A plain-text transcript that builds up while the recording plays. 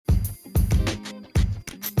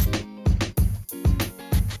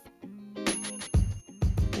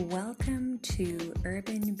Welcome to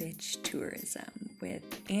Urban Bitch Tourism with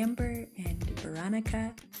Amber and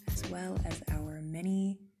Veronica, as well as our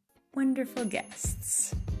many wonderful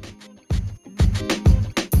guests.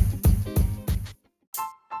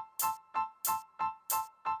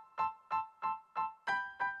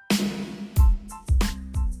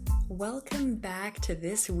 Welcome back to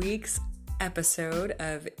this week's episode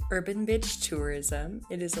of Urban Bitch Tourism.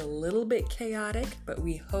 It is a little bit chaotic, but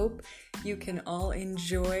we hope you can all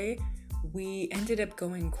enjoy. We ended up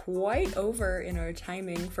going quite over in our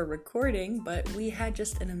timing for recording, but we had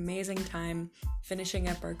just an amazing time finishing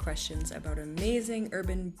up our questions about amazing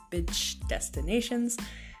urban bitch destinations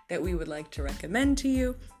that we would like to recommend to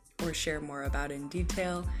you or share more about in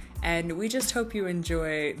detail. And we just hope you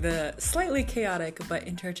enjoy the slightly chaotic but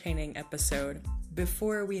entertaining episode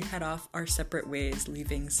before we head off our separate ways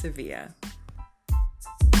leaving Sevilla.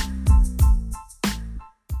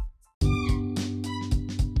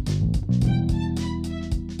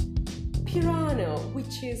 Pirano,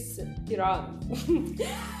 which is Piran.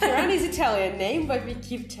 Piran is Italian name, but we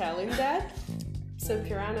keep telling that. So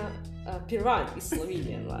Piran is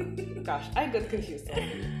Slovenian one. Gosh, I got confused.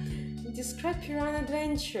 Describe Piran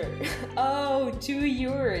adventure. Oh, 2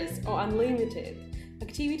 years. Oh, unlimited.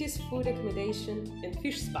 Activities, food, accommodation, and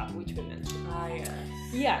fish spa, which we mentioned.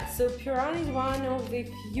 Yeah, so Piran is one of the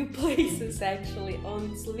few places actually on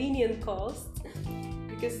Slovenian coast,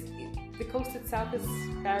 because the coast itself is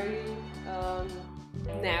very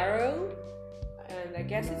narrow, and I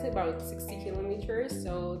guess it's about 60 kilometers,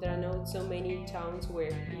 so there are not so many towns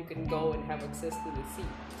where you can go and have access to the sea,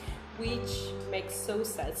 which makes so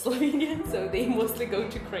sad Slovenians, so they mostly go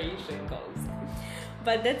to Croatian coast.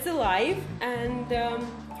 But that's alive, and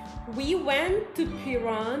we went to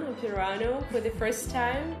Pirano for the first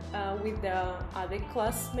time with the other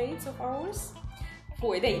classmates of ours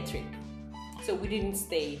for a day trip. So we didn't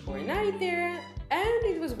stay for a night there, and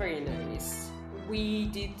it was very nice. We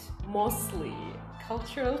did mostly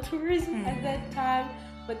cultural tourism at that time,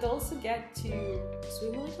 but also get to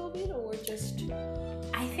swim a little bit, or just...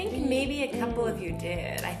 I think maybe a couple of you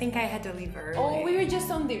did. I think I had to leave early. Oh, we were just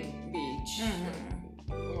on the beach.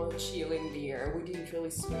 Chilling there. We didn't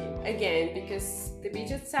really swim again because the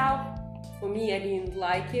beach itself, for me, I didn't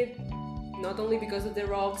like it, not only because of the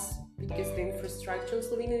rocks, because the infrastructure of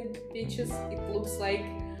Slovenian beaches, it looks like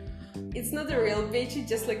it's not a real beach, it's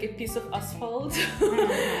just like a piece of asphalt.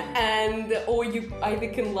 And or you either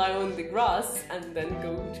can lie on the grass and then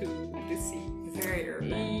go to the sea. Very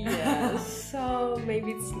urban. Yeah, so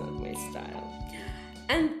maybe it's not my style.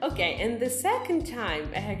 And the second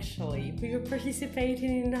time, actually, we were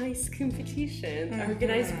participating in a nice competition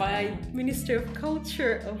organized by Minister of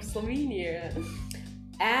Culture of Slovenia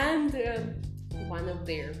and one of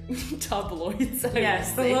their tabloids.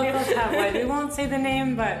 Yes, the local tabloid. We won't say the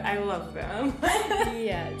name, but I love them.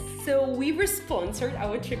 Yes. So we were sponsored,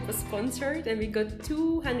 our trip was sponsored, and we got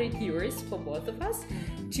 200 euros for both of us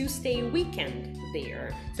to stay a weekend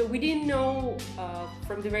there. So we didn't know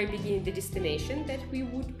from the very beginning the destination that we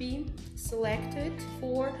would be selected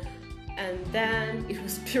for, and then it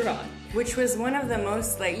was Piran, which was one of the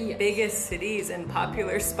most biggest cities and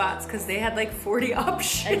popular spots because they had 40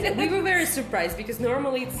 options. And we were very surprised because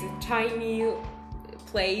normally it's a tiny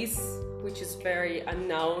place which is very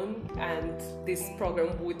unknown, and this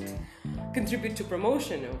program would contribute to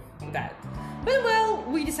promotion of that. But well,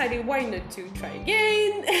 we decided why not to try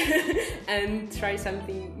again and try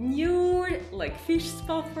something new, like fish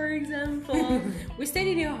spa, for example. We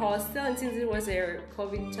stayed in a hostel, and since it was a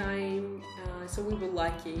COVID time, so we were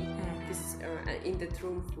lucky because in that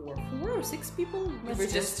room for 4 or 6 people. We were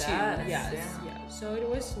just 2. Us. Yes, yeah. So it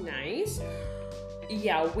was nice.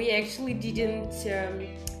 Yeah, we actually didn't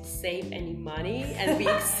save any money, and we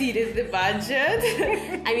exceeded the budget.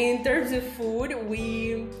 I mean, in terms of food,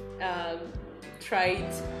 we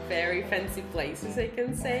tried very fancy places, I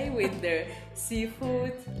can say, with the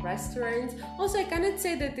seafood restaurants. Also, I cannot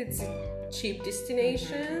say that it's a cheap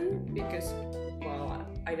destination because, well,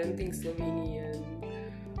 I don't think Slovenian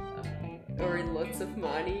earn lots of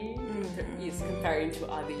money is comparing to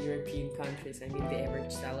other European countries. I mean, the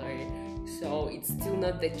average salary. So it's still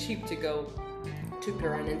not that cheap to go to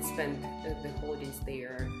Piran and spend the holidays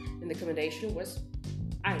there. And the accommodation was,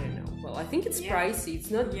 I don't know. Well, I think it's pricey. It's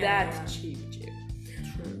not that cheap.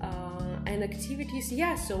 True. And activities,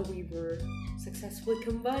 so we were successfully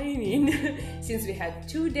combining since we had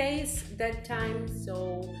 2 days that time.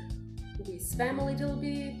 So we swam a little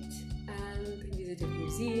bit and visited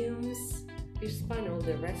museums, fish spa, all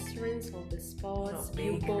the restaurants, all the spots,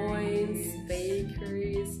 viewpoints,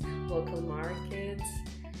 bakeries, local markets.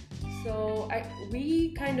 So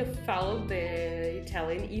we kind of followed the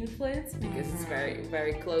Italian influence because it's very,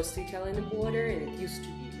 very close to Italian border, and it used to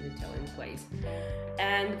be an Italian place.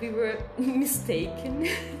 And we were mistaken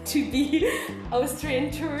to be Austrian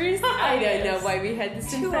tourists. I don't know why we had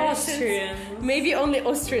this impression. Austrians. Maybe only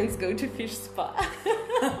Austrians go to fish spa.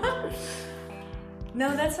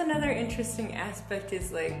 No, that's another interesting aspect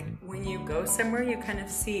is like when you go somewhere, you kind of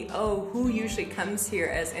see, who usually comes here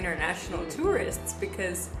as international tourists,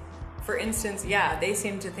 because for instance, they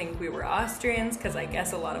seem to think we were Austrians because I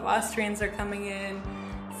guess a lot of Austrians are coming in.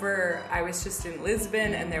 I was just in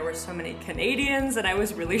Lisbon and there were so many Canadians and I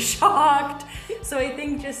was really shocked. So I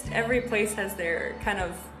think just every place has their kind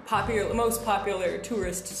of most popular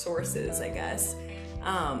tourist sources, I guess.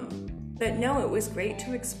 But no, it was great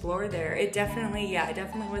to explore there. It definitely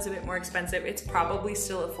was a bit more expensive. It's probably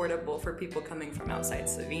still affordable for people coming from outside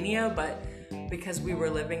Slovenia, but because we were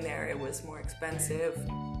living there, it was more expensive.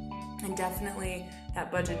 And definitely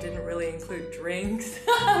that budget didn't really include drinks,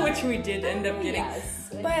 which we did end up getting. Yes,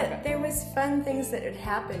 but there was fun things that had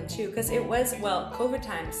happened too, because it was, COVID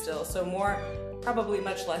time still, so probably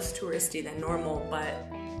much less touristy than normal, but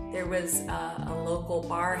there was a local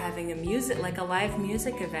bar having a live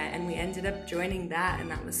music event, and we ended up joining that, and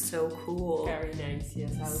that was so cool. Very nice,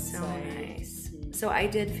 yes, I would say. So nice. So I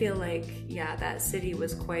did feel like, that city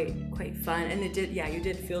was quite fun, and you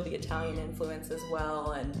did feel the Italian influence as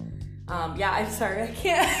well, and I'm sorry, I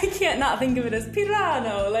can't not think of it as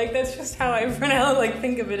Pirano, like that's just how I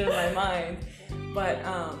think of it in my mind, but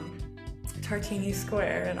Tartini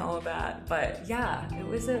Square and all of that, but it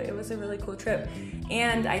was a really cool trip,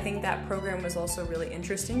 and I think that program was also really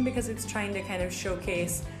interesting because it's trying to kind of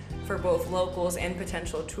showcase for both locals and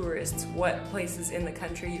potential tourists what places in the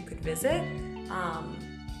country you could visit.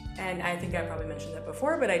 And I think I probably mentioned that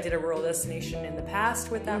before, but I did a rural destination in the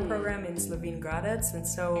past with that program in Slovene Gradec, and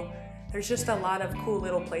so there's just a lot of cool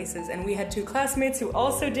little places, and we had 2 classmates who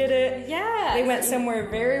also did it. Yeah. They went somewhere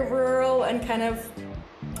very rural and kind of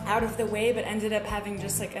out of the way, but ended up having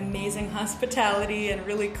just like amazing hospitality and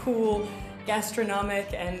really cool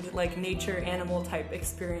gastronomic and like nature animal type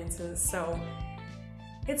experiences. So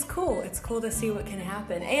it's cool. It's cool to see what can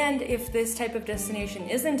happen. And if this type of destination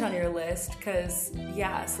isn't on your list, because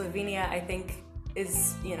Slovenia, I think,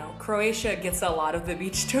 is, Croatia gets a lot of the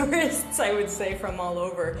beach tourists, I would say, from all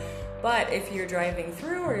over. But if you're driving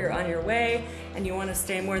through or you're on your way and you want to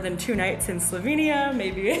stay more than 2 nights in Slovenia,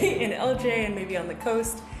 maybe in Elche and maybe on the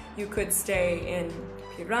coast, you could stay in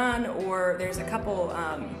Piran, or there's a couple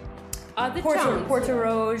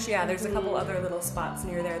Portorož, there's a couple other little spots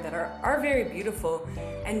near there that are very beautiful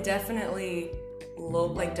and definitely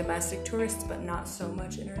domestic tourists, but not so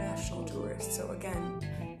much international tourists. So again,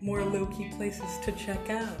 more low-key places to check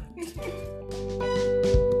out.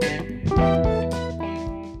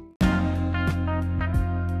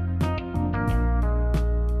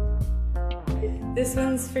 This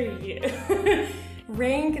one's for you.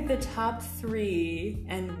 Rank the top 3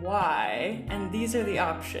 and why, and these are the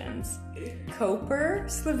options: Koper,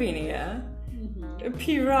 Slovenia;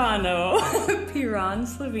 Pirano, Piran,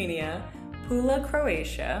 Slovenia; Pula,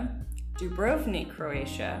 Croatia; Dubrovnik,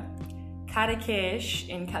 Croatia; Cadaqués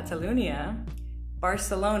in Catalonia;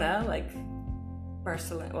 Barcelona,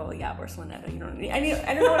 Barcelona. I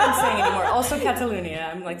don't know what I'm saying anymore. Also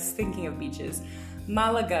Catalonia. I'm thinking of beaches.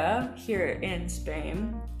 Malaga here in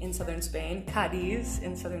Spain, in southern Spain, Cadiz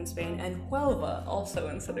in southern Spain, and Huelva also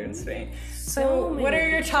in southern Spain. So what are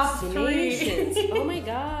your top 3? Oh my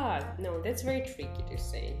god. No, that's very tricky to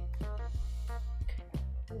say.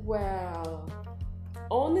 Well,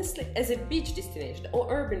 honestly, as a beach destination or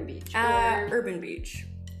urban beach? Urban beach.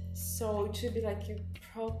 So it should be like a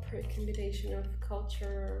proper combination of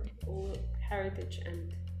culture or heritage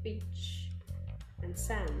and beach. And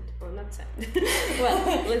sand, or not sand.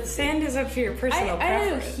 Well, sand is up to your personal preference. I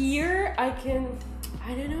don't know. Here, I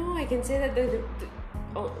can say that the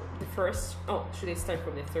first. Oh, should I start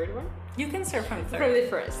from the third one? You can start from the third. From the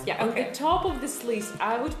first, yeah. Okay. On the top of this list,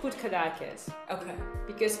 I would put Cadaqués. Okay.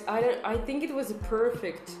 Because I think it was a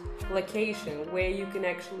perfect location where you can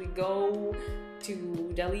actually go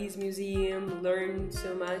to Dali's museum, learn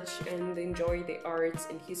so much, and enjoy the arts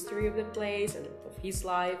and history of the place and of his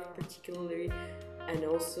life particularly. And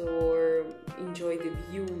also enjoy the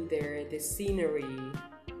view there, the scenery,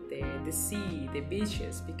 the sea, the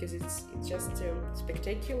beaches, because it's just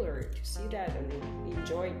spectacular to see that and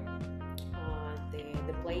enjoy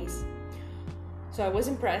the place. So I was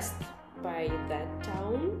impressed by that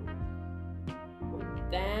town.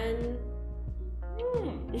 Then,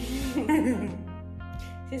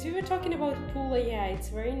 since we were talking about Pula, it's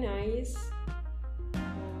very nice.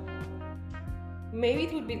 maybe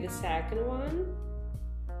it would be the second one.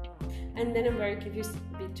 And then I'm very confused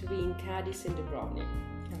between Cadiz and Dubrovnik,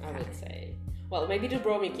 I would say. Well, maybe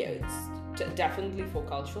Dubrovnik, yeah, it's definitely for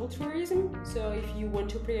cultural tourism. So if you want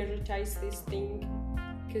to prioritize this thing,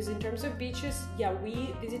 because in terms of beaches, yeah,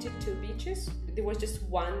 we visited 2 beaches. There was just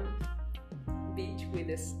one beach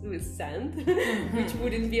with sand, which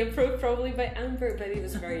wouldn't be approved probably by Amber, but it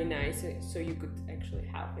was very nice. So you could actually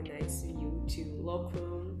have a nice view to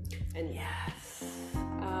Lokrum, and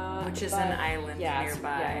which is an island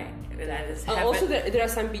nearby. Yeah, that is also, there are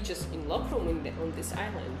some beaches in Lokrum on this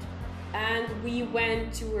island, and we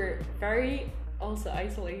went to a very also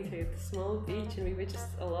isolated small beach, and we were just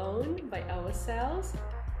alone by ourselves.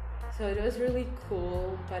 So it was really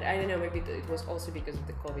cool, but I don't know, maybe it was also because of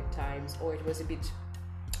the COVID times, or it was a bit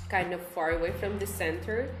kind of far away from the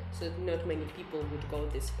center, so not many people would go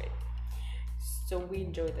this way. So we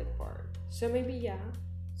enjoyed that part. So maybe,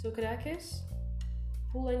 so Caracas,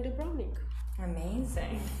 Pula and Dubrovnik.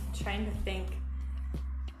 Amazing. I'm trying to think.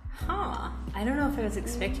 I don't know if I was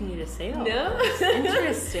expecting you to say all No? this.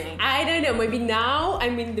 Interesting. I don't know, maybe now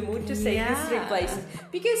I'm in the mood to say these 3 places.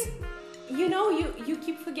 Because you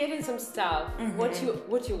keep forgetting some stuff. What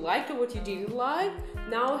you liked or what you didn't like.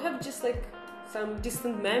 Now I have just like some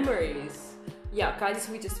distant memories. Yeah, Cadiz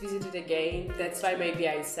we just visited again. That's why maybe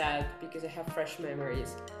I said, because I have fresh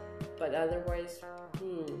memories. But otherwise, I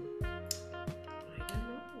don't know.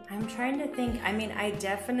 I'm trying to think. I mean, I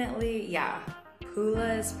definitely,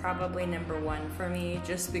 Pula is probably number 1 for me,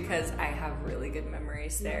 just because I have really good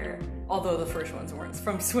memories there. Although the first ones weren't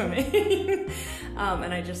from swimming.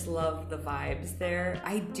 And I just love the vibes there.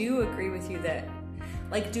 I do agree with you that,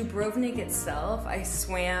 like, Dubrovnik itself, I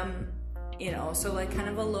swam, so like kind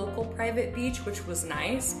of a local private beach, which was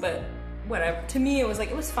nice, but whatever. To me, it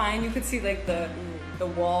was fine. You could see like the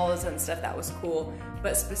walls and stuff. That was cool.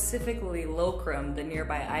 But specifically Lokrum, the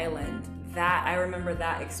nearby island, that I remember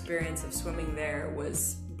that experience of swimming there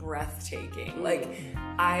was breathtaking. Like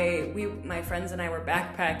my friends and I were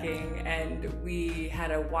backpacking, and we had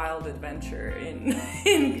a wild adventure in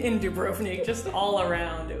Dubrovnik, just all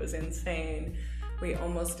around. It was insane. We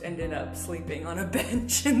almost ended up sleeping on a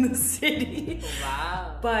bench in the city.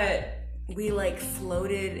 Wow. But we like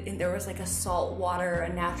floated in, there was like a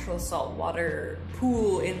natural saltwater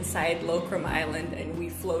pool inside Lokrum Island, and we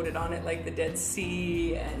floated on it like the Dead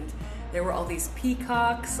Sea, and there were all these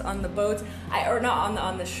peacocks on the boats.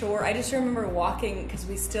 On the shore. I just remember walking, because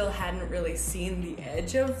we still hadn't really seen the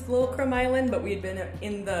edge of Lokrum Island, but we had been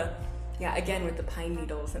in again with the pine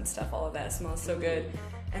needles and stuff, all of that smells so good.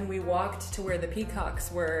 And we walked to where the peacocks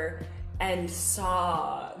were and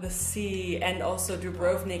saw the sea and also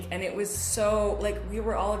Dubrovnik, and it was so, like, we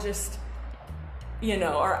were all just,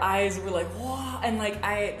 our eyes were like, whoa, and like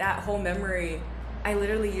that whole memory, I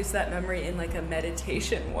literally used that memory in like a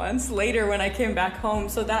meditation once later when I came back home.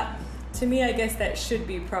 So that, to me, I guess that should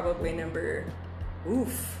be probably number 1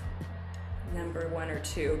 or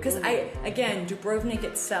 2. Because Dubrovnik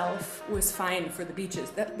itself was fine for the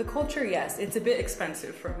beaches. The culture, yes, it's a bit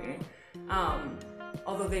expensive for me.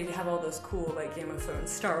 Although they have all those cool, like, Game of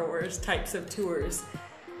Thrones, Star Wars types of tours.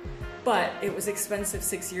 But it was expensive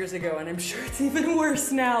 6 years ago, and I'm sure it's even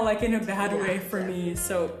worse now, like in a bad way for me.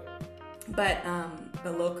 So, but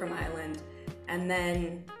the Lokrum Island, and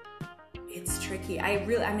then it's tricky.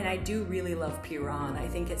 I do really love Piran. I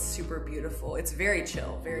think it's super beautiful. It's very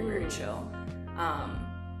chill, very, very chill.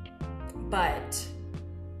 But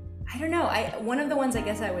I don't know. One of the ones I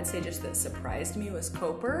guess I would say just that surprised me was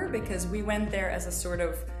Koper, because we went there as a sort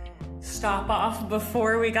of stop off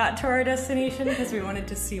before we got to our destination, because we wanted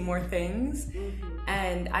to see more things.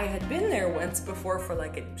 And I had been there once before for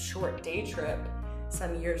like a short day trip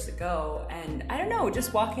some years ago, and I don't know,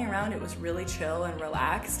 just walking around, it was really chill and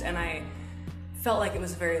relaxed, and I felt like it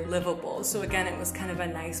was very livable. So again, it was kind of a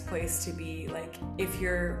nice place to be. Like, if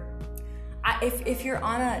you're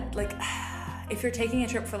on a, like, if you're taking a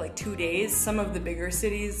trip for like 2 days, some of the bigger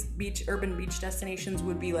cities, urban beach destinations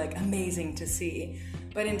would be like amazing to see.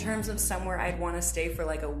 But in terms of somewhere I'd want to stay for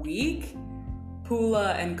like a week,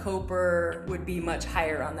 Pula and Koper would be much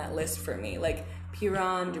higher on that list for me. Like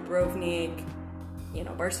Piran, Dubrovnik,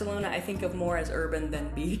 Barcelona, I think of more as urban than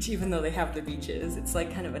beach, even though they have the beaches. It's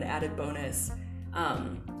like kind of an added bonus.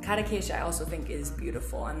 Cadaqués I also think is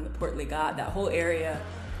beautiful, and the Port Ligat, that whole area.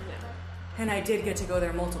 And I did get to go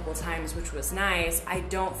there multiple times, which was nice. I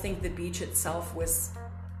don't think the beach itself was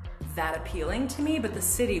that appealing to me, but the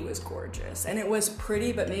city was gorgeous. And it was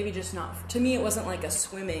pretty, but maybe just not. To me, it wasn't like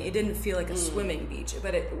it didn't feel like a swimming beach,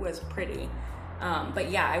 but it was pretty. But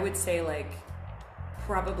yeah, I would say like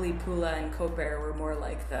probably Pula and Koper were more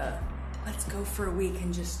like the let's go for a week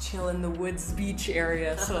and just chill in the woods beach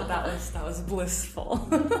area. So that was blissful.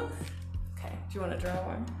 Okay, do you want to draw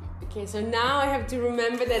one? Okay, so now I have to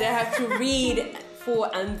remember that I have to read for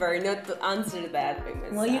Amber, not to answer that by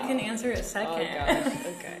myself. Well, you can answer it second. Oh gosh,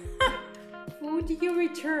 okay. Would you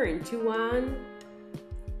return to one...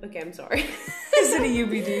 Okay, I'm sorry. Is it a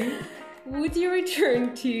UBD? Would you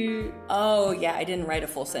return to... Oh, yeah, I didn't write a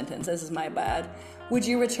full sentence. This is my bad. Would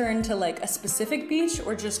you return to, like, a specific beach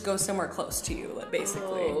or just go somewhere close to you, like,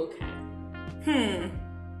 basically? Oh, okay.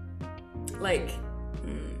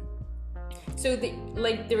 So,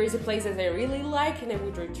 there is a place that I really like and I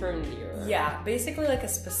would return there. Yeah, basically like a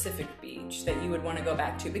specific beach that you would want to go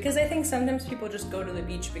back to. Because I think sometimes people just go to the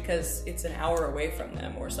beach because it's an hour away from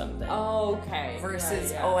them or something. Oh, okay.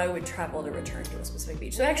 Versus, I would travel to return to a specific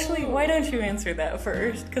beach. So actually, why don't you answer that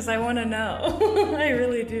first? Because I want to know. I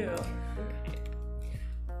really do.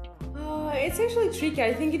 It's actually tricky.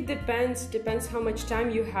 I think it depends how much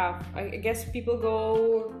time you have. I guess people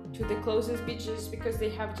go to the closest beaches because they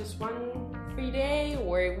have just one free day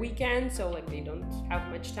or a weekend, so like they don't have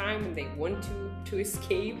much time and they want to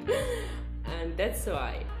escape, and that's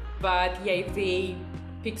why. But yeah, if they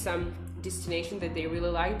pick some destination that they really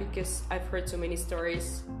like, because I've heard so many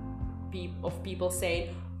stories of people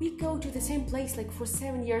saying, we go to the same place like for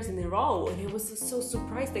 7 years in a row, and I was so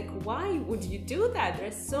surprised, like, why would you do that?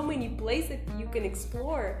 There's so many places you can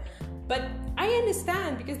explore. But I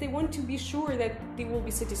understand, because they want to be sure that they will be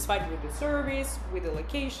satisfied with the service, with the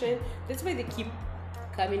location. That's why they keep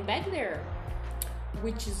coming back there,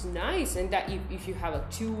 which is nice. And that if you have a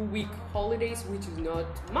 2-week holidays, which is not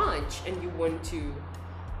much, and you want to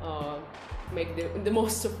make the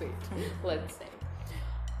most of it, let's say.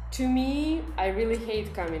 To me, I really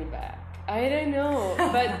hate coming back. I don't know,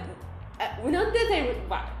 but not that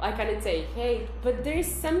I cannot say hate, but there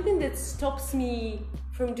is something that stops me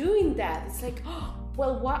from doing that. It's like,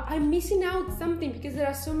 I'm missing out something because there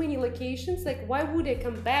are so many locations. Like, why would I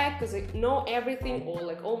come back? Because I know everything, or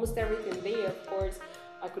like almost everything there. Of course,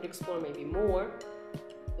 I could explore maybe more.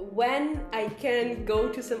 When I can go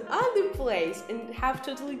to some other place and have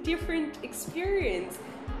totally different experience.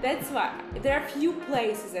 That's why there are few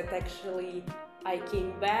places that actually I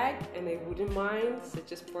came back and I wouldn't mind,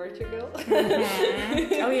 such as Portugal.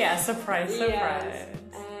 Mm-hmm. Oh yeah, surprise. Yes.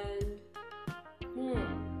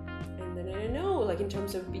 And then I don't know, like in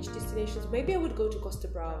terms of beach destinations, maybe I would go to Costa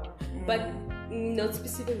Brava, but not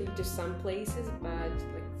specifically to some places, but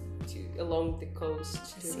like along the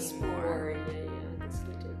coast to explore.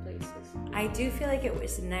 Places. I do feel like it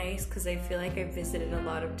was nice because I feel like I visited a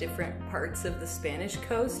lot of different parts of the Spanish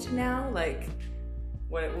coast now. Like,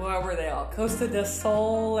 what were they all? Costa del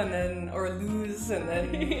Sol and then, or Luz, and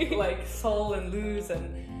then like Sol and Luz,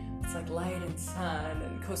 and it's like light and sun,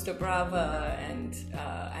 and Costa Brava, and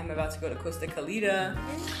I'm about to go to Costa Calida.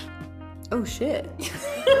 Oh shit.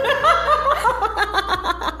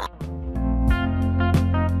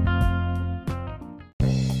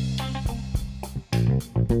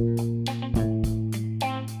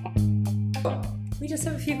 We just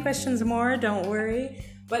have a few questions more, don't worry.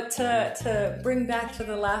 But to bring back to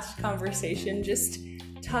the last conversation, just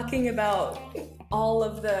talking about all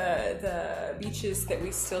of the beaches that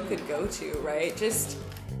we still could go to, right? Just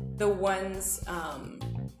the ones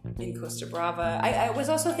in Costa Brava. I was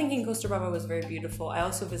also thinking Costa Brava was very beautiful. I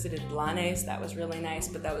also visited Blanes, that was really nice,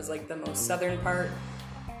 but that was like the most southern part.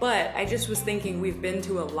 But I just was thinking, we've been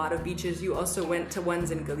to a lot of beaches. You also went to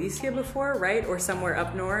ones in Galicia before, right? Or somewhere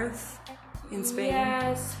up north in Spain?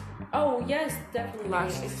 Yes. Oh, yes, definitely.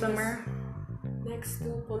 Last summer? Next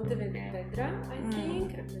to Pontevedra, I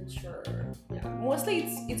think. I'm not sure. Yeah. Mostly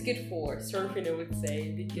it's good for surfing, I would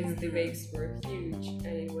say, because the waves were huge and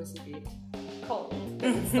it was a bit cold.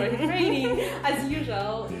 It started raining, as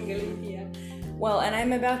usual, in Galicia. Well, and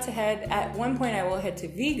I'm about to at one point I will head to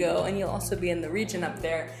Vigo, and you'll also be in the region up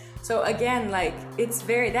there. So again, like,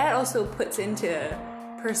 that also puts into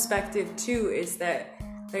perspective too, is that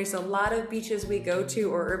there's a lot of beaches we go to,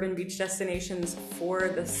 or urban beach destinations, for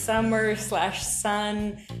the summer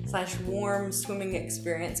 /sun /warm swimming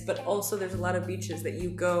experience, but also there's a lot of beaches that you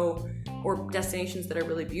go, or destinations that are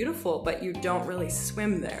really beautiful, but you don't really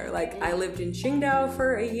swim there. Like, I lived in Qingdao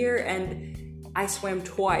for a year, and I swam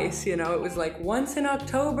twice, it was like once in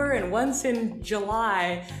October and once in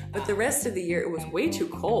July, but the rest of the year it was way too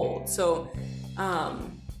cold. So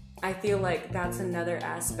I feel like that's another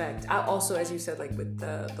aspect. Also, as you said, like with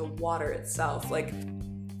the water itself, like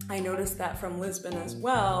I noticed that from Lisbon as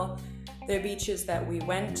well. The beaches that we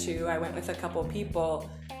went to, I went with a couple people,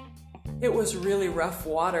 it was really rough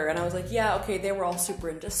water. And I was like, yeah, okay, they were all super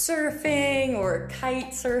into surfing or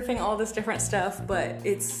kite surfing, all this different stuff. But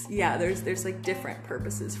it's, yeah, there's like different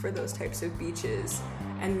purposes for those types of beaches.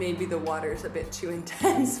 And maybe the water's a bit too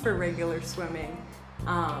intense for regular swimming.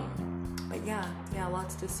 But yeah,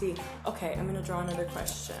 lots to see. Okay, I'm gonna draw another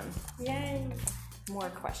question. Yay! More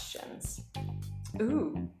questions.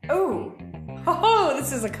 Ooh. Oh,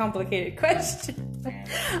 this is a complicated question.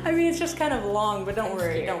 I mean, it's just kind of long, but don't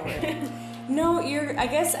worry. No, I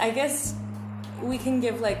guess we can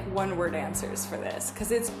give like one-word answers for this,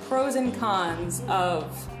 because it's pros and cons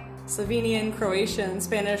of Slovenian, Croatian,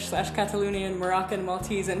 Spanish / Catalonian, Moroccan,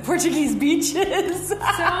 Maltese, and Portuguese beaches. So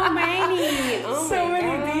many! Oh so my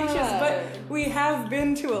many God. beaches, but we have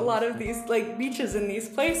been to a lot of these like beaches in these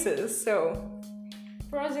places, so.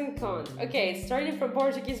 Pros and cons. Okay, starting from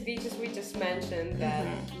Portuguese beaches, we just mentioned that,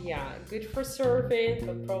 good for surfing,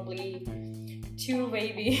 but probably too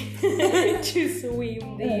baby to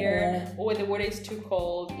swim there, or the water is too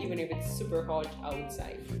cold, even if it's super hot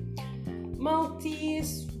outside.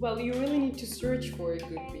 Maltese, well, you really need to search for a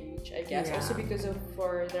good beach, I guess. Yeah. Also because there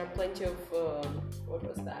are plenty of what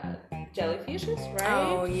was that? Jellyfishes, right?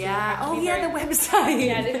 Oh yeah. So the website.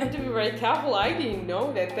 Yeah, they have to be very careful. I didn't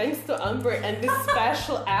know that. Thanks to Amber and this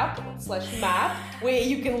special app / map where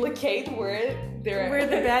you can locate where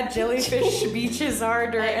the bad jellyfish beaches are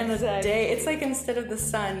during the day. It's like instead of the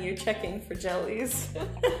sun, you're checking for jellies.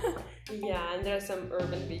 Yeah, and there are some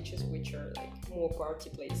urban beaches which are like more party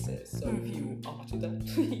places. So if you up to that,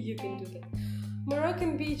 you can do that.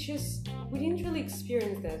 Moroccan beaches, we didn't really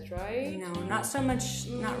experience that, right? No, not so much.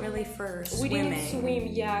 Not really for We swimming. didn't swim,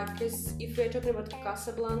 yeah, because if we're talking about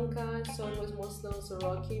Casablanca, so it was mostly also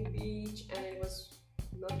rocky beach, and it was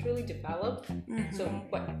not really developed. So,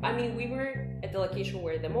 but I mean, we were at the location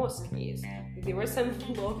where the mosque is. There were some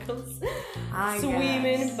locals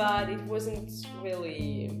swimming, but it wasn't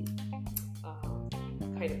really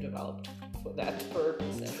kind of developed for that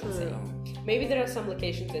purpose, I would say. Maybe there are some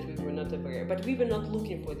locations that we were not aware, but we were not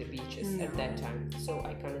looking for the beaches at that time, so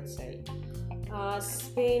I cannot say.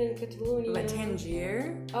 Spain and Catalonia. But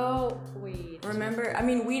Tangier? Oh, wait. Remember, I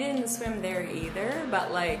mean, we didn't swim there either,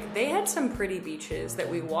 but like, they had some pretty beaches that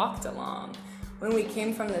we walked along. When we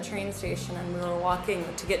came from the train station and we were walking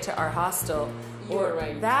to get to our hostel,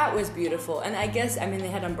 right. That was beautiful. And I guess, I mean, they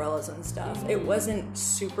had umbrellas and stuff. It wasn't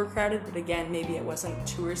super crowded, but again, maybe it wasn't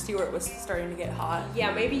touristy or it was starting to get hot.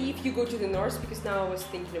 Yeah, maybe if you go to the north, because now I was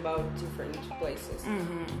thinking about different places.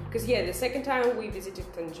 Because the second time we visited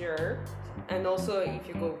Tangier, and also if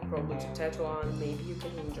you go probably to Tetuan, maybe you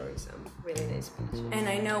can enjoy some really nice beaches. And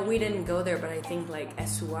I know we didn't go there, but I think like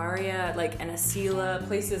Esuaria, like Anasila,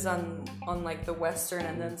 places on like the western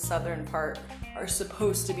and then southern part are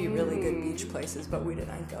supposed to be really good beach places, but we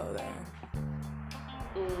didn't go there.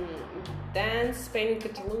 Then Spain and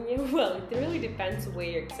Catalonia, well, it really depends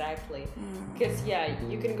where exactly. Because,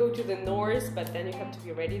 you can go to the north, but then you have to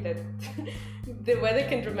be ready that the weather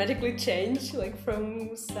can dramatically change, like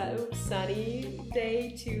from sunny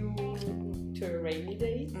day to a rainy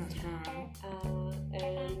day.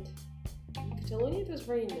 And Catalonia, it was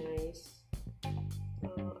very nice.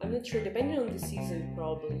 I'm not sure, depending on the season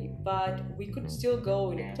probably, but we could still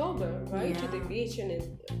go in October, right, to the beach, and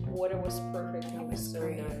the water was perfect. It was so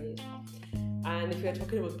great. nice. And if we are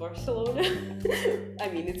talking about Barcelona, I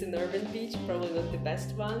mean, it's an urban beach, probably not the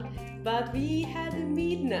best one, but we had a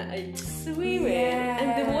midnight swimming,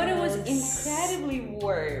 and the water was incredibly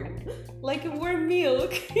warm, like a warm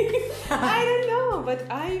milk. I don't know, but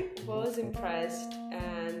I was impressed.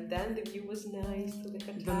 And then the view was nice to the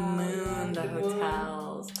hotel. The moon, the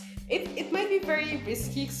hotels. It might be a very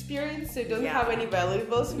risky experience, so don't have any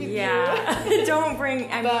valuables with you. Don't bring,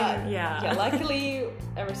 luckily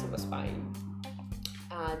everything was fine.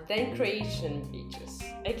 Then Croatian beaches.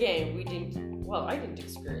 Again, I didn't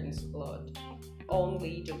experience a lot.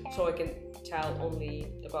 So I can tell only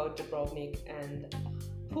about Dubrovnik and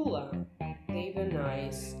Pula. They were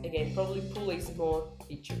nice. Again, probably Pula is more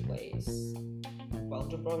beach place. Well,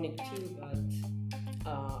 Dubrovnik too, but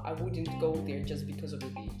I wouldn't go there just because of the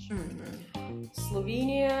beach.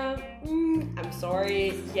 Slovenia, I'm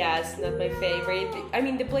sorry, yes, not my favorite. I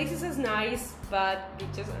mean, the places is nice, but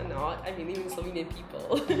beaches are not. I mean, even Slovenian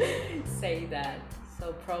people say that.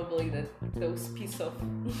 So probably those pieces of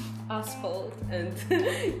asphalt and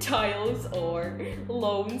tiles or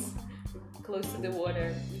lawns close to the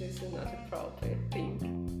water, this is not a proper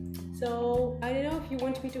thing. So, I don't know if you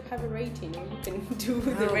want me to have a rating, or you can do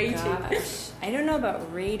the rating. Gosh. I don't know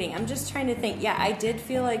about rating. I'm just trying to think. Yeah, I did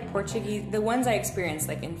feel like Portuguese, the ones I experienced,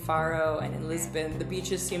 like in Faro and in Lisbon, the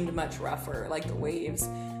beaches seemed much rougher, like the waves,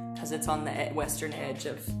 because it's on the western edge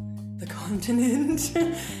of the continent.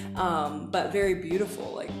 But very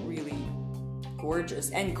beautiful, like really gorgeous,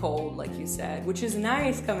 and cold, like you said, which is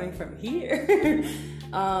nice coming from here.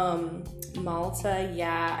 Malta,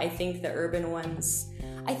 yeah, I think the urban ones,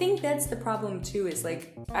 I think that's the problem too, is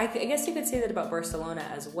like, I guess you could say that about Barcelona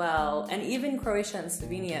as well, and even Croatia and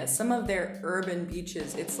Slovenia, some of their urban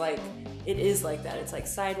beaches, it's like, it is like that. It's like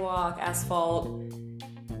sidewalk, asphalt,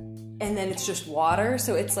 and then it's just water,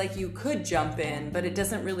 so it's like you could jump in, but it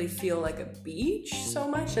doesn't really feel like a beach so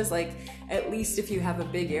much as like, at least if you have a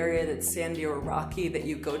big area that's sandy or rocky that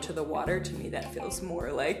you go to the water, to me that feels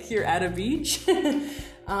more like you're at a beach.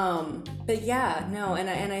 But yeah, no, and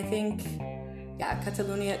I think, yeah,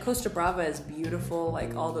 Catalonia, Costa Brava is beautiful,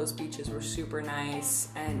 like all those beaches were super nice,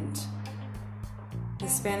 and the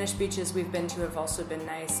Spanish beaches we've been to have also been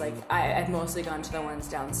nice. Like, I've mostly gone to the ones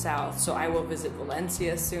down south, so I will visit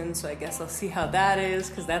Valencia soon, so I guess I'll see how that is,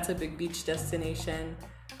 because that's a big beach destination.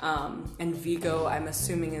 And Vigo, I'm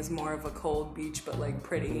assuming, is more of a cold beach, but like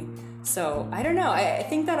pretty. So, I don't know. I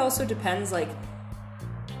think that also depends, like,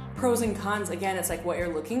 pros and cons. Again, it's like what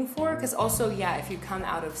you're looking for, because also, yeah, if you come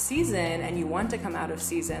out of season and you want to come out of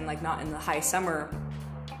season, like not in the high summer,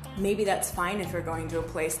 maybe that's fine if you're going to a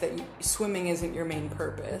place that swimming isn't your main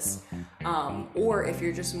purpose. Or if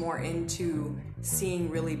you're just more into seeing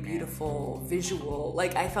really beautiful visual,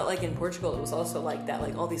 like I felt like in Portugal it was also like that,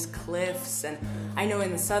 like all these cliffs, and I know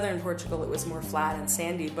in the southern Portugal it was more flat and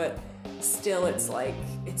sandy, but still it's like,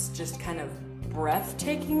 it's just kind of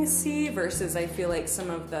breathtaking to see, versus I feel like some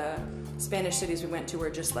of the Spanish cities we went to were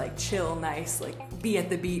just like chill, nice, like be at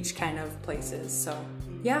the beach kind of places. So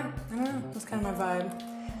yeah, I don't know, that's kind of my vibe.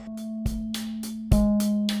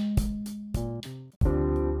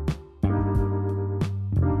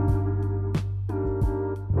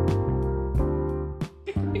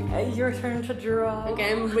 Your turn to draw.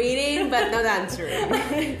 Okay, I'm reading but not answering.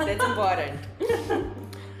 That's important.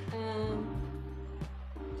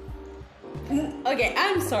 Okay,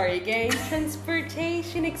 I'm sorry again.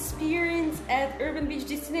 Transportation experience at urban beach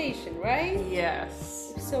destination, right?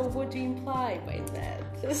 Yes. So what do you imply by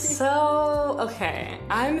that? So, okay,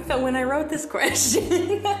 when I wrote this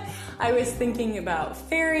question, I was thinking about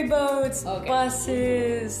ferry boats,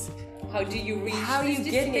 buses. How do you reach? How you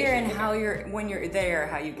get there, and when you're there,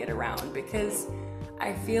 how you get around. Because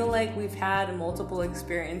I feel like we've had multiple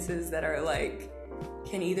experiences that are like,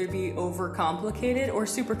 can either be overcomplicated or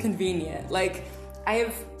super convenient. Like, I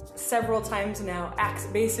have several times now,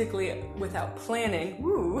 basically without planning,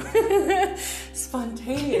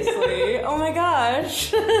 spontaneously, oh my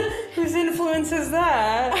gosh, whose influence is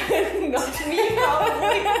that? Not me,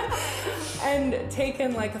 probably. And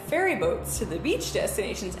taken like a ferry boats to the beach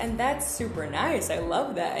destinations, and that's super nice. I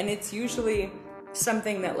love that. And it's usually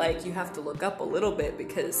something that like you have to look up a little bit,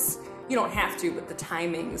 because you don't have to, but the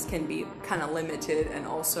timings can be kind of limited, and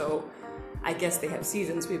also I guess they have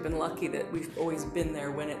seasons. We've been lucky that we've always been there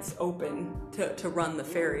when it's open to run the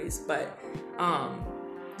ferries. But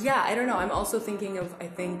yeah, I don't know. I'm also thinking of, I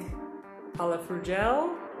think,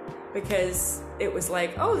 Palafrugell, because it was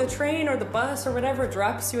like, oh, the train or the bus or whatever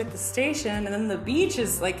drops you at the station, and then the beach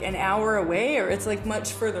is like an hour away, or it's like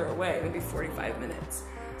much further away, maybe 45 minutes.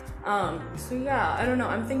 So yeah, I don't know.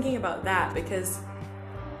 I'm thinking about that, because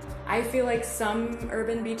I feel like some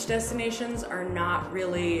urban beach destinations are not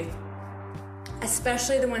really,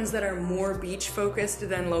 especially the ones that are more beach focused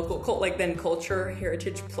than than culture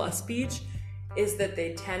heritage plus beach, is that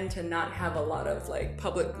they tend to not have a lot of like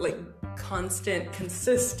public, like constant,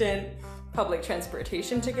 consistent public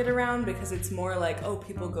transportation to get around, because it's more like, oh,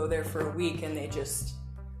 people go there for a week and they just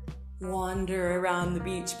wander around the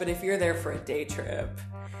beach. But if you're there for a day trip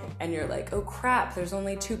and you're like, oh crap, there's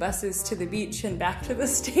only 2 buses to the beach and back to the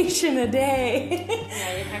station a day.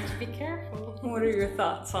 Yeah, you have to be careful. What are your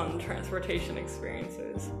thoughts on transportation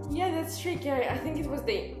experiences? Yeah, that's tricky. I think it was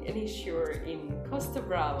an issue in Costa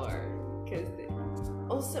Brava, because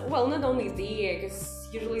also, well, not only there, because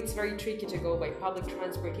usually it's very tricky to go by public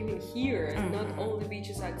transport. Even here, not all the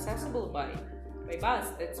beaches are accessible by bus.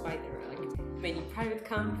 That's why there are like many private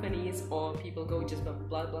companies, or people go just by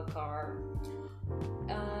blah car.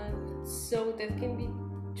 So that can be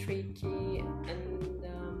tricky, and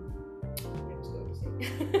I was going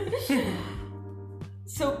to say.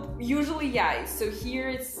 So usually, yeah, so here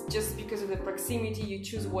it's just because of the proximity, you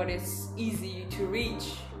choose what is easy to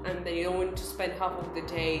reach, and then you don't want to spend half of the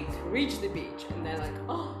day to reach the beach, and then like,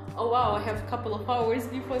 oh wow, I have a couple of hours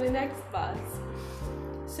before the next bus.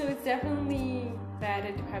 So it's definitely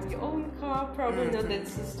better to have your own car, probably not that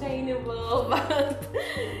sustainable, but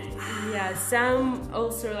yeah, some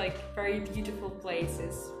also like very beautiful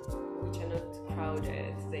places which are not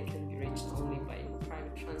crowded, they can be reached only by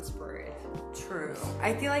private transport. True.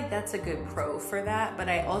 I feel like that's a good pro for that, but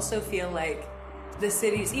I also feel like the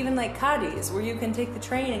cities, even like Cadiz, where you can take the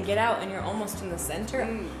train and get out and you're almost in the center,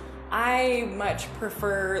 I much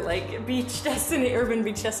prefer like urban beach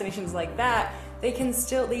destinations like that. They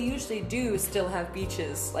usually do still have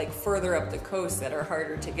beaches like further up the coast that are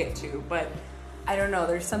harder to get to, but I don't know,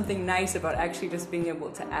 there's something nice about actually just being able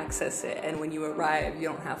to access it, and when you arrive, you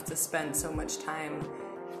don't have to spend so much time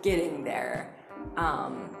getting there.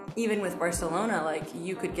 Even with Barcelona, like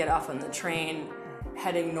you could get off on the train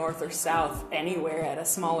heading north or south anywhere at a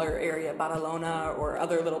smaller area, Badalona or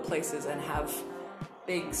other little places, and have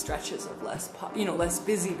big stretches of less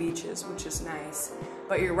busy beaches, which is nice.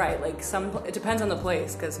 But you're right, like it depends on the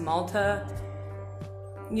place, because Malta,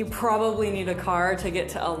 you probably need a car to get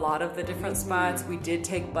to a lot of the different spots. We did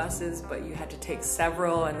take buses, but you had to take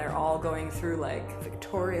several, and they're all going through like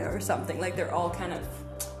Victoria or something. Like they're all kind of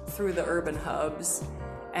through the urban hubs,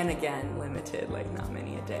 and again, limited, like not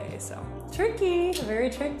many a day. So tricky, very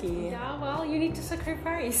tricky. Yeah, well, you need to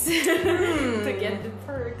sacrifice to get the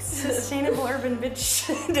perks. Sustainable urban beach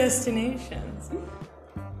destinations.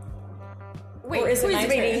 Wait, who's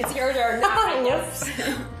waiting? It's your turn now. Whoops.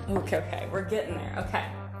 Okay, we're getting there. Okay.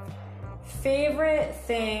 Favorite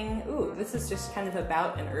thing, this is just kind of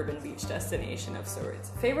about an urban beach destination of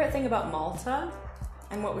sorts. Favorite thing about Malta,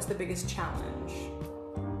 and what was the biggest challenge?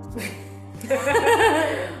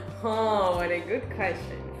 Oh, what a good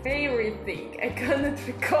question. Favorite thing, I cannot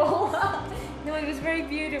recall. No, it was very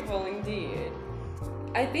beautiful indeed.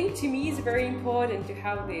 I think to me it's very important to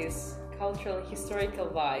have this cultural and historical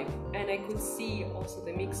vibe, and I could see also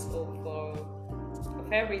the mix of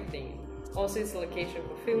everything. Also, it's a location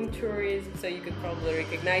for film tourism, so you could probably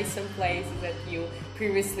recognize some places that you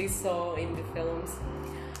previously saw in the films.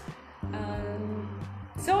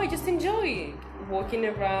 So I just enjoyed walking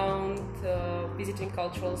around, visiting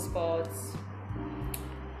cultural spots.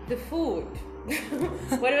 The food.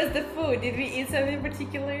 What was the food? Did we eat something in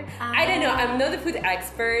particular? I don't know. I'm not a food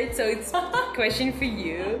expert, so it's a question for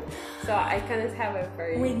you. So I cannot have a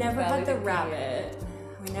very. We never had the rabbit.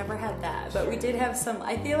 We never had that, but we did have some.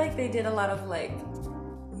 I feel like they did a lot of like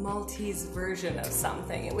Maltese version of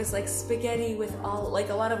something. It was like spaghetti with a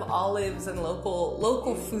lot of olives and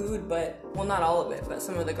local food, but well, not all of it, but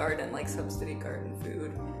some of the garden, like subsidy garden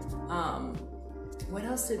food. What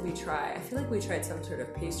else did we try? I feel like we tried some sort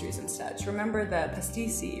of pastries and such. Remember the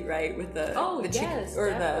pastissi, right? With the chicken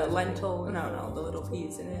or definitely. The lentil? No, the little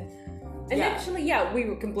peas in it. And actually, we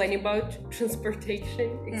were complaining about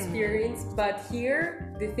transportation experience, but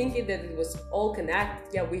here the thing is that it was all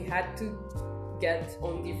connected. Yeah, we had to get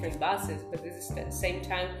on different buses, but at the same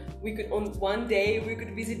time, on one day we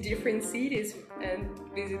could visit different cities and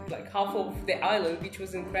visit like half of the island, which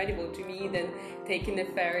was incredible to me. Then taking a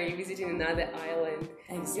ferry, visiting another island.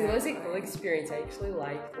 Exactly. It was a cool experience. I actually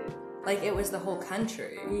liked it. Like it was the whole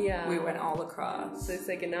country. Yeah. We went all across. So it's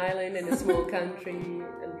like an island and a small country,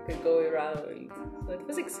 and we could go around. So it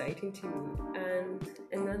was exciting to me. And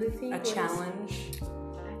another thing A challenge.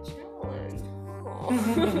 Oh.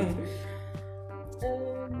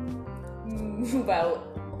 Well,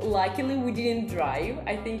 luckily we didn't drive.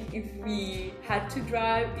 I think if we had to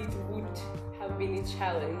drive, it would have been a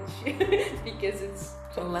challenge because it's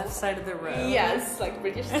the left side of the road. Yes, like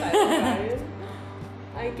British side of the road.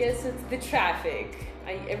 I guess it's the traffic.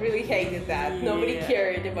 I really hated that. Yeah. Nobody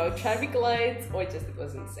cared about traffic lights, or just it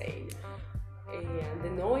was insane. And the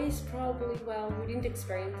noise probably, we didn't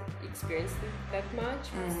experience it that much,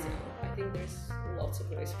 but still, I think there's lots of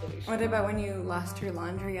noise pollution. What about when you lost your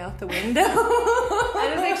laundry out the window?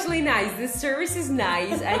 That was actually nice. The service is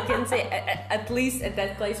nice, I can say, at least at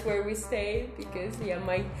that place where we stayed, because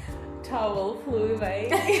my towel flew away.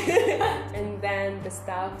 And then the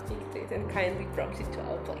staff picked it and kindly brought it to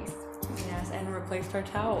our place. Yes, and replaced our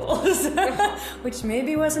towels, which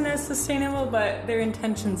maybe wasn't as sustainable, but their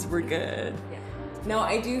intentions were good. Yeah. No,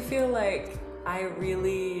 I do feel like I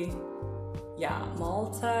really,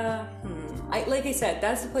 Malta. Like I said,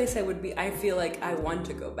 that's the place I feel like I want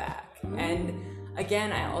to go back. And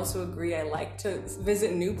again, I also agree I like to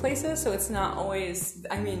visit new places, so it's not always,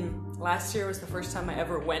 last year was the first time I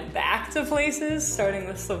ever went back to places, starting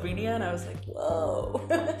with Slovenia, and I was like,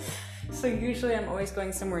 whoa. So usually I'm always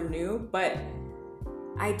going somewhere new, but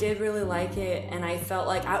I did really like it, and I felt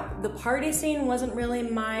like the party scene wasn't really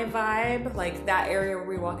my vibe. Like that area where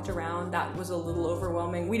we walked around, that was a little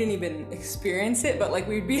overwhelming. We didn't even experience it, but like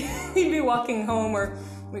we'd be walking home or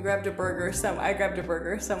we grabbed a burger. I grabbed a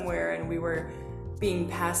burger somewhere, and we were being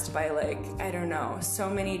passed by, like, I don't know, so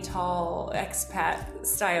many tall expat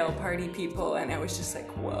style party people, and I was just like,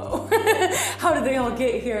 whoa, how did they all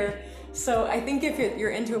get here? So I think if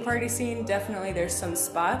you're into a party scene, definitely there's some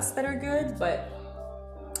spots that are good, but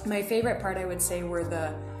my favorite part, I would say, were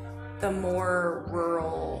the more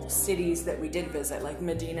rural cities that we did visit, like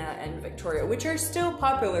Medina and Victoria, which are still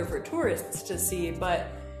popular for tourists to see,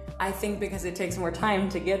 but I think because it takes more time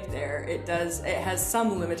to get there, it has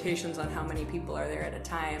some limitations on how many people are there at a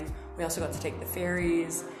time. We also got to take the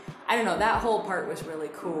ferries. I don't know, that whole part was really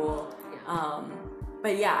cool.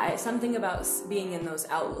 But yeah, something about being in those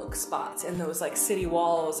outlook spots and those like city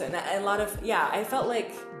walls and a lot of, I felt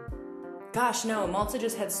like, gosh, no, Malta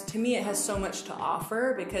just to me, it has so much to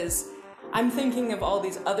offer, because I'm thinking of all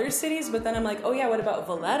these other cities, but then I'm like, oh yeah, what about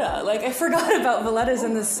Valletta? Like, I forgot about Valletta's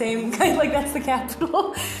in the same kind, like that's the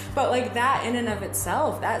capital. But like that in and of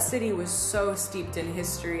itself, that city was so steeped in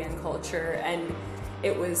history and culture, and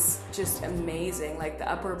it was just amazing. Like the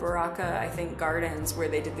Upper Baraka, I think, gardens where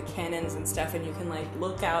they did the cannons and stuff, and you can like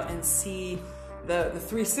look out and see the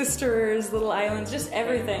Three Sisters, little islands, just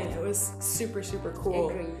everything. It was super, super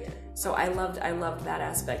cool. So I loved that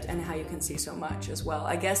aspect, and how you can see so much as well.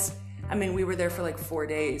 I mean, we were there for like 4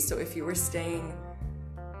 days, so if you were staying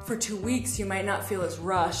for 2 weeks, you might not feel as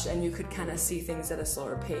rushed, and you could kind of see things at a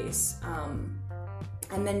slower pace.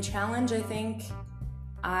 And then challenge, I think,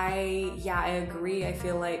 I agree. I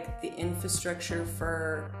feel like the infrastructure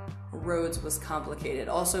for roads was complicated.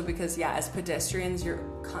 Also because, as pedestrians, you're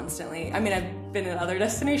constantly, I mean, I've been in other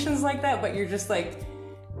destinations like that, but you're just like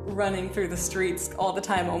running through the streets all the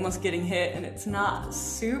time, almost getting hit, and it's not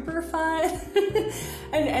super fun.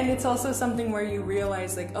 and it's also something where you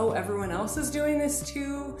realize like, oh, everyone else is doing this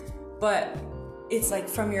too, but it's like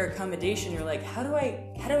from your accommodation, you're like, how do I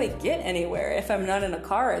get anywhere if I'm not in a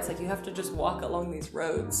car? It's like you have to just walk along these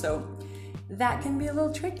roads. So that can be a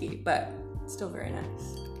little tricky, but still very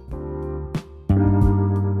nice.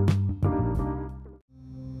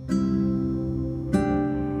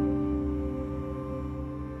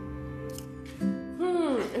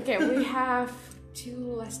 Okay, we have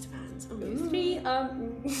 2 last ones. Only 3.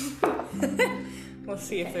 We'll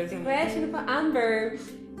see if there's a question for Amber.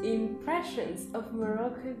 Impressions of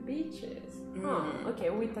Morocco beaches. Okay,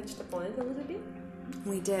 we touched upon it a little bit.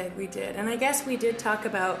 We did. And I guess we did talk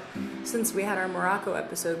about, since we had our Morocco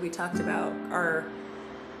episode, we talked about our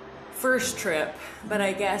first trip, but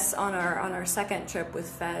I guess on our second trip with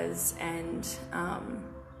Fez and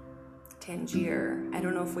Tangier, I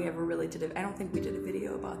don't know if we ever really did it. I don't think we did a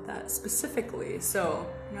video about that specifically. So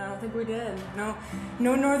no, I don't think we did. No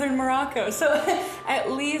northern Morocco. So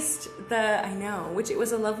at least which it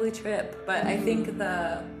was a lovely trip, but I think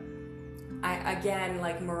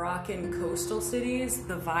like Moroccan coastal cities,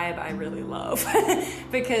 the vibe I really love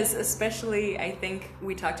because especially, I think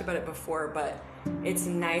we talked about it before, but it's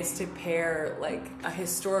nice to pair like a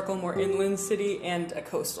historical, more inland city and a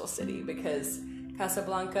coastal city, because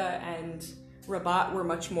Casablanca and Rabat were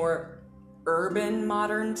much more urban,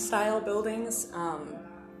 modern style buildings,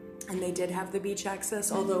 and they did have the beach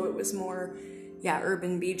access, although it was more,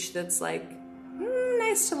 urban beach that's like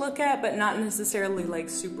nice to look at, but not necessarily like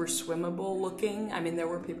super swimmable looking. I mean, there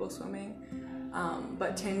were people swimming,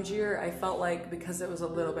 but Tangier, I felt like, because it was a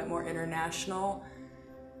little bit more international,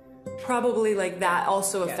 probably like that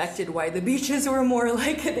also affected why the beaches were more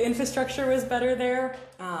like the infrastructure was better there.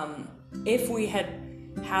 If we had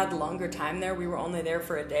longer time there, we were only there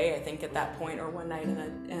for a day, I think, at that point, or one night in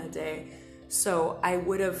a day. So I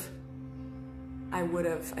thought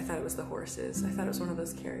it was the horses. I thought it was one of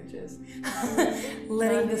those carriages.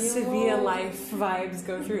 Letting the Sevilla life vibes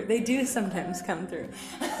go through. They do sometimes come through.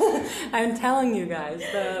 I'm telling you guys,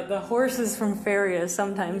 the horses from Feria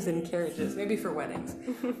sometimes in carriages, maybe for weddings.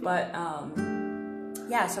 But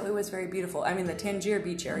so it was very beautiful. I mean, the Tangier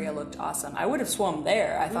beach area looked awesome. I would have swum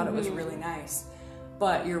there. I thought it was really nice.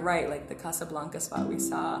 But you're right, like the Casablanca spot we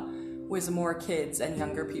saw was more kids and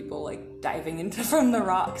younger people like diving into from the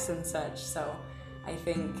rocks and such. So I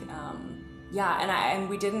think, and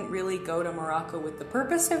we didn't really go to Morocco with the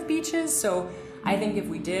purpose of beaches. So I think if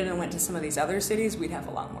we did and went to some of these other cities, we'd have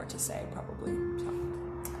a lot more to say, probably. So.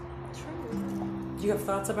 True. Do you have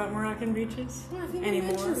thoughts about Moroccan beaches? Yeah, I think I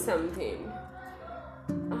mentioned something.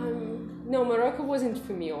 No, Morocco wasn't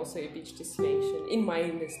for me also a beach destination, in my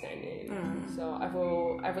understanding. So I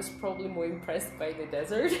was probably more impressed by the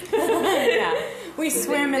desert. We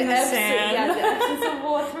swim in the sand. Yeah, the absence of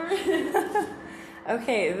water.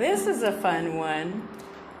 Okay, this is a fun one.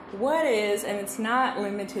 What is, and it's not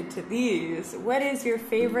limited to these, what is your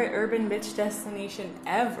favorite urban beach destination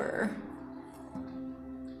ever?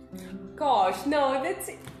 Gosh, no, it's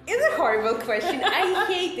a horrible question. I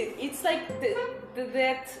hate it. It's like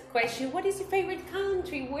that question. What is your favorite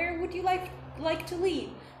country? Where would you like to live?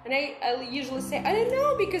 And I usually say I don't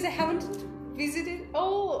know because I haven't visited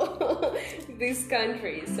all these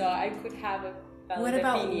countries, so I could have a valid What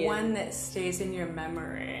about opinion. one that stays in your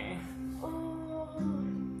memory?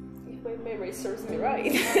 If my memory serves me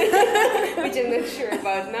right, which I'm not sure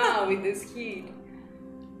about now with this heat.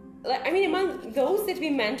 Like, I mean, among those that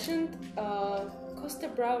we mentioned, Costa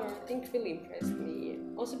Brava, I think, really impressed me.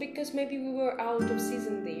 Also because maybe we were out of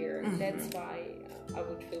season there. Mm-hmm. That's why I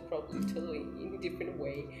would feel probably totally in a different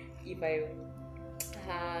way if I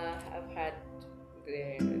have had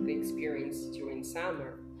the experience during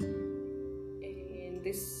summer. And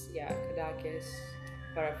this, Cadaqués,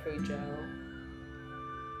 Parafrujel.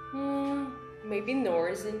 Maybe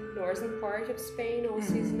northern part of Spain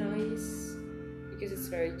also is nice because it's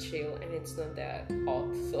very chill and it's not that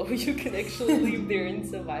hot, so you can actually live there and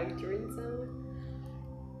survive during summer.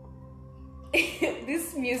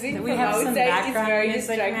 This music from outside is very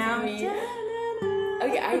distracting me.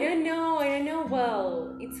 Okay, I don't know.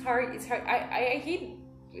 Well, it's hard. I hate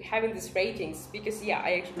having these ratings because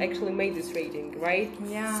I actually made this rating, right?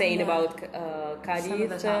 Yeah. Saying about Cadiz, some of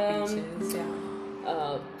the top beaches,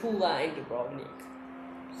 Pula and Dubrovnik.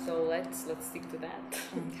 So let's stick to that.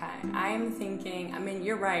 Okay, I'm thinking. I mean,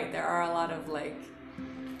 you're right. There are a lot of like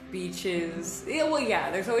beaches.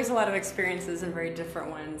 There's always a lot of experiences and very different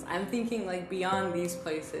ones. I'm thinking like beyond these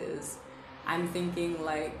places. I'm thinking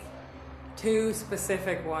like two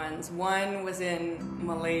specific ones. One was in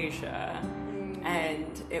Malaysia,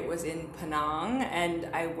 and it was in Penang, and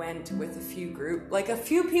I went with a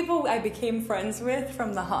few people I became friends with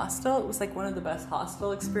from the hostel. It was like one of the best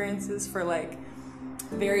hostel experiences for like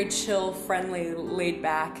very chill, friendly, laid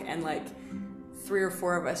back, and like 3 or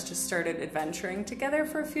 4 of us just started adventuring together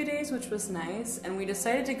for a few days, which was nice. And we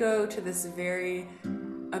decided to go to this very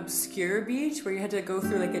obscure beach where you had to go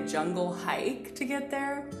through like a jungle hike to get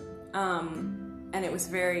there. And it was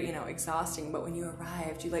very, exhausting. But when you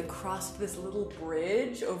arrived, you like crossed this little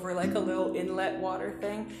bridge over like a little inlet water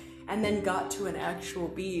thing and then got to an actual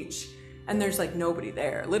beach. And there's like nobody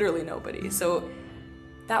there, literally nobody. So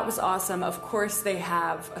that was awesome. Of course, they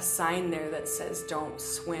have a sign there that says "Don't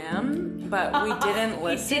swim," but we didn't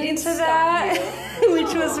listen to that,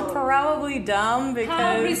 which was probably dumb because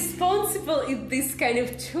how responsible is this kind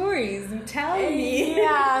of tourism? Tell me.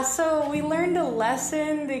 Yeah, so we learned a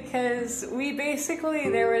lesson because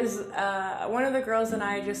there was one of the girls and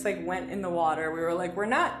I just like went in the water. We were like, we're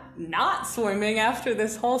not swimming after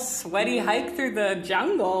this whole sweaty hike through the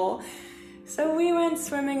jungle. So we went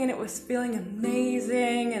swimming and it was feeling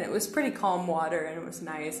amazing and it was pretty calm water and it was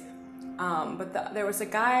nice. But there was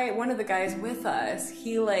one of the guys with us,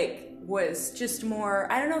 he like was just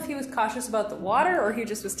more, I don't know if he was cautious about the water or he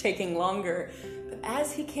just was taking longer. But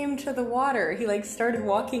as he came to the water, he like started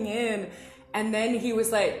walking in and then he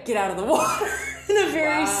was like, get out of the water in a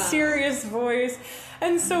very serious voice.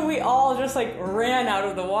 And so we all just like ran out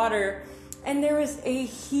of the water. And there was a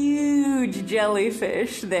huge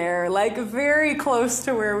jellyfish there, like very close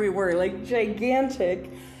to where we were, like gigantic.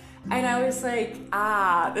 And I was like,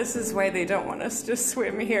 this is why they don't want us to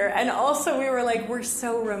swim here. And also we were like, we're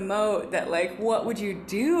so remote that like, what would you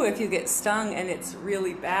do if you get stung and it's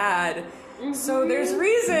really bad? Mm-hmm. So there's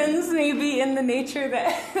reasons maybe in the nature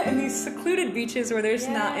that in these secluded beaches where there's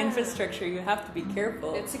not infrastructure, you have to be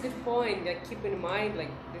careful. That's a good point. Like keep in mind like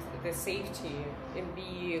the safety and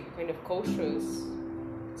be kind of cautious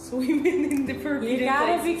swimming in the forbidden You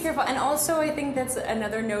gotta places. be careful. And also I think that's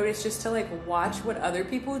another note is just to like watch what other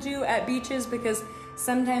people do at beaches because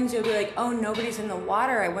sometimes you'll be like, oh, nobody's in the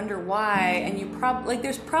water, I wonder why. And you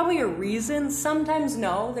there's probably a reason. Sometimes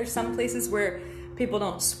no. There's some places where people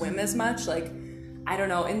don't swim as much. Like, I don't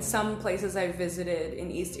know, in some places I've visited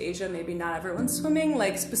in East Asia, maybe not everyone's swimming,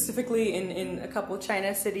 like specifically in a couple of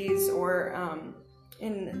China cities or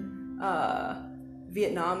in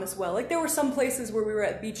Vietnam as well. Like there were some places where we were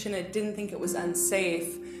at beach and I didn't think it was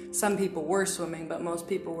unsafe. Some people were swimming, but most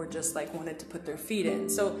people were just like wanted to put their feet in.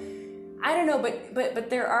 So I don't know, but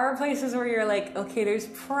there are places where you're like, okay, there's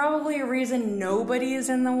probably a reason nobody is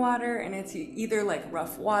in the water and it's either like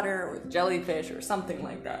rough water or jellyfish or something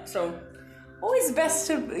like that. So always best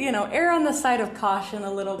to, err on the side of caution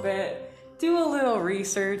a little bit. Do a little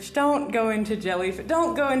research. Don't go into jellyfish.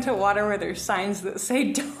 Don't go into water where there's signs that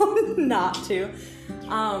say don't not to.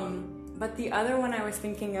 But the other one I was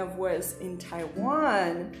thinking of was in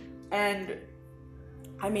Taiwan. And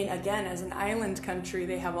I mean, again, as an island country,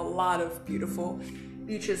 they have a lot of beautiful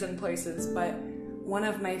beaches and places. But one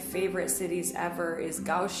of my favorite cities ever is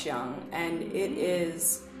Kaohsiung. And it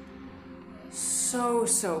is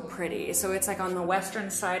so pretty. So it's like on the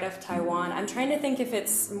western side of Taiwan. I'm trying to think if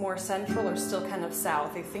it's more central or still kind of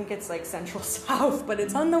south. I think it's like central south, but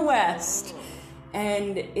it's on the west.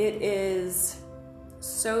 And it is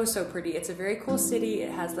so pretty. It's a very cool city.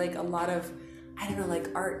 It has like a lot of, I don't know, like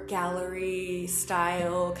art gallery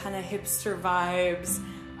style, kind of hipster vibes.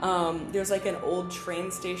 There's like an old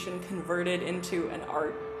train station converted into an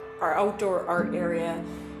outdoor art area.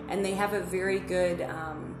 And they have a very good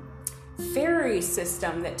ferry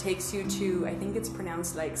system that takes you to, I think it's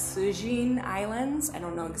pronounced like Sujin Islands. I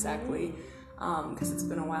don't know exactly because it's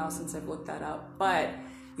been a while since I've looked that up. But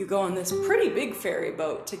you go on this pretty big ferry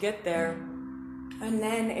boat to get there. And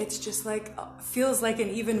then it's just like, feels like an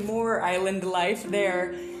even more island life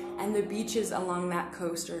there. And the beaches along that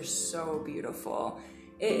coast are so beautiful.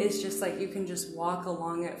 It is just like you can just walk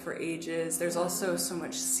along it for ages. There's also so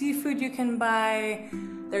much seafood you can buy.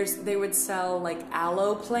 They would sell like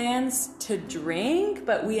aloe plants to drink,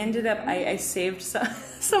 but we ended up, I saved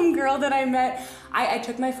some girl that I met. I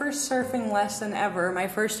took my first surfing lesson ever, my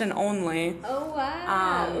first and only. Oh,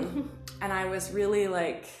 wow. And I was really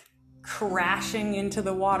like crashing into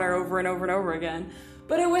the water over and over and over again.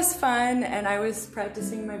 But it was fun, and I was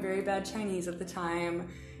practicing my very bad Chinese at the time.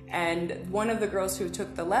 And one of the girls who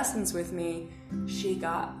took the lessons with me, she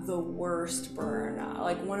got the worst burn,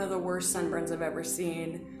 like one of the worst sunburns I've ever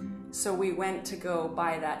seen. So we went to go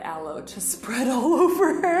buy that aloe to spread all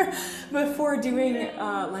over her before doing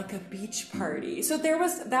like a beach party. So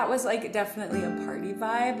that was like definitely a party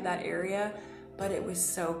vibe, that area, but it was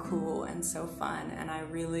so cool and so fun. And I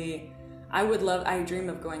dream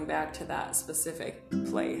of going back to that specific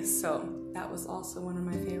place. So that was also one of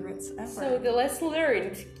my favorites ever. So the lesson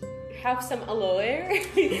learned, have some aloe.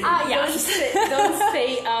 Yes. Don't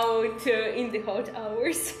stay out in the hot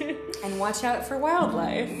hours. And watch out for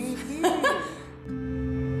wildlife. Do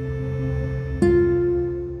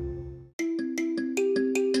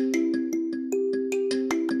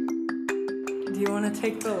you want to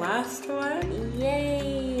take the last one?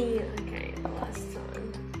 Yay! Okay, the last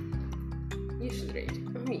one. You should read.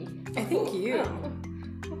 Or me? I think you. Oh.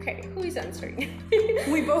 Okay, who is answering?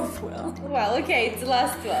 We both will. Well, okay, it's the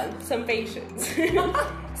last one. Some patience.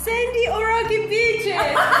 Sandy or rocky beaches?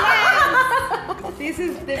 Yes! This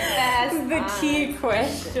is the best. The key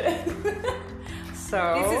question.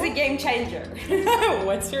 So this is a game changer.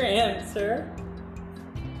 What's your answer?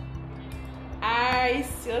 I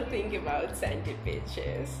still think about sandy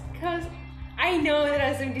beaches because I know there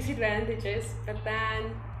are some disadvantages, but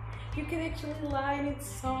then you can actually lie and it's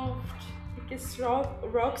soft. Because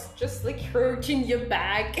rocks just like hurting your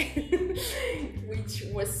back, which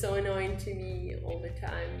was so annoying to me all the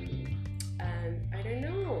time. And I don't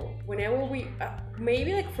know, whenever we,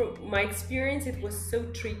 maybe like from my experience, it was so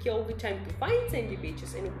tricky all the time to find sandy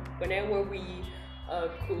beaches, and whenever we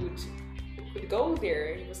could go there,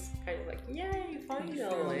 it was kind of like, yay,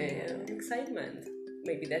 finally, excitement.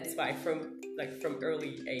 Maybe that's why from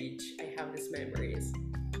early age I have these memories.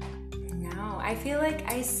 No, I feel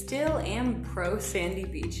like I still am pro sandy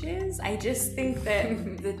beaches. I just think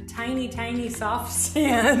that the tiny soft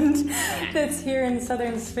sand that's here in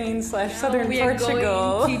southern Spain / southern Portugal. We are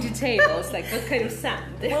going into details, like what kind of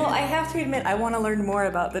sand? Well, I have to admit, I want to learn more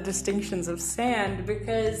about the distinctions of sand,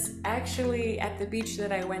 because actually at the beach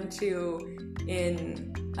that I went to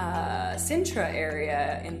in Sintra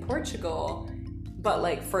area in Portugal, but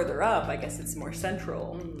like further up, I guess it's more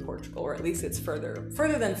central Portugal, or at least it's further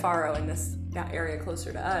than Faro in that area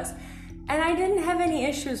closer to us. And I didn't have any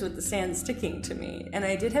issues with the sand sticking to me, and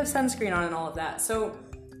I did have sunscreen on and all of that. So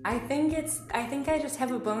I think I just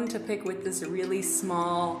have a bone to pick with this really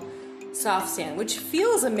small, soft sand, which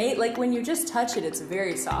feels amazing. Like when you just touch it, it's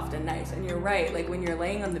very soft and nice. And you're right, like when you're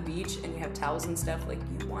laying on the beach and you have towels and stuff, like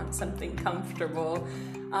you want something comfortable.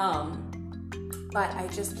 But I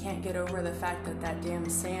just can't get over the fact that damn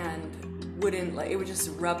sand wouldn't, like, it was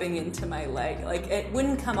just rubbing into my leg. Like, it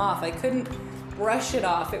wouldn't come off. I couldn't brush it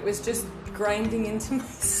off. It was just grinding into my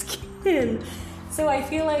skin. So I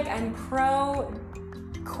feel like I'm pro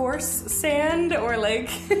coarse sand, or like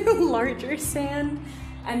larger sand.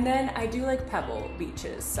 And then I do like pebble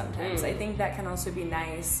beaches sometimes. I think that can also be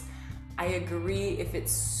nice. I agree, if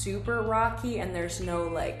it's super rocky and there's no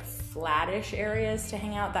like flattish areas to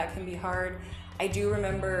hang out, that can be hard. I do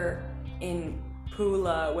remember in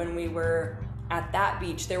Pula, when we were at that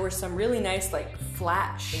beach, there were some really nice like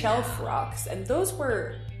flat shelf rocks, and those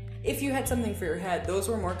were, if you had something for your head, those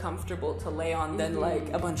were more comfortable to lay on than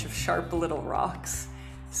like a bunch of sharp little rocks.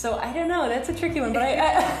 So I don't know, that's a tricky one, but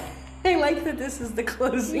I like that this is the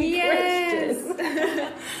closing question.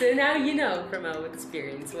 So now you know from our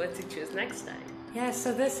experience what to choose next time. Yeah,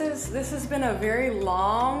 so this has been a very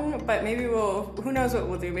long, but maybe who knows what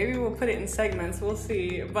we'll do. Maybe we'll put it in segments, we'll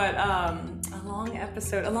see. But a long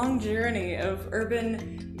episode, a long journey of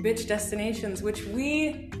urban bitch destinations, which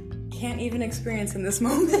we can't even experience in this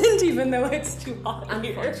moment, even though it's too hot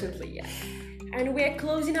here. Unfortunately, yeah. And we're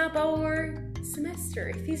closing up our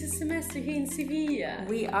thesis semester here in Sevilla.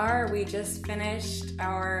 We just finished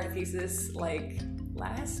our thesis like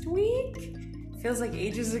last week. Feels like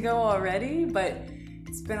ages ago already, but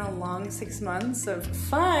it's been a long 6 months of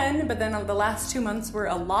fun, but then the last 2 months were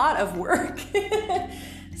a lot of work.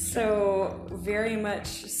 So very much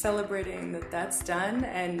celebrating that that's done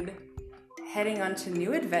and heading on to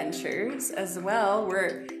new adventures as well.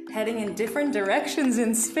 We're heading in different directions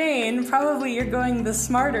in Spain. Probably you're going the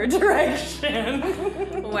smarter direction.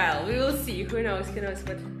 Well, we will see. Who knows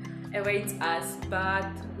what awaits us, but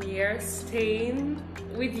we are staying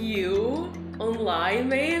with you online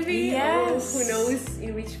maybe. Yes. Or who knows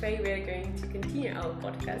in which way we're going to continue our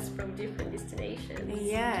podcast from different destinations.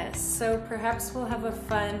 Yes, so perhaps we'll have a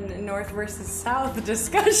fun North versus South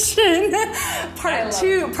discussion. Part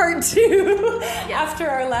two. Yes. After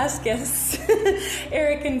our last guests,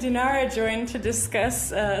 Eric and Dinara joined to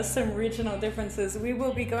discuss some regional differences. We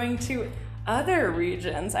will be going to other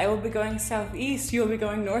regions. I will be going southeast, you'll be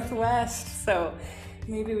going northwest, so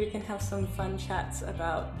maybe we can have some fun chats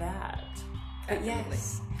about that. But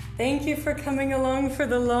yes, thank you for coming along for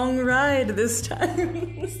the long ride this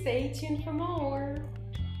time. Stay tuned for more.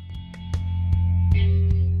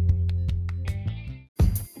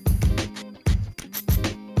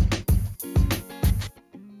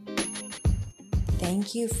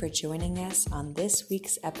 Thank you for joining us on this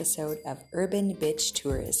week's episode of Urban Bitch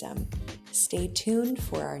Tourism. Stay tuned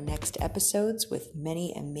for our next episodes with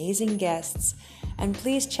many amazing guests, and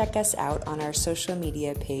please check us out on our social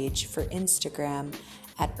media page for Instagram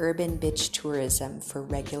at Urban Bitch Tourism for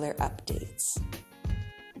regular updates.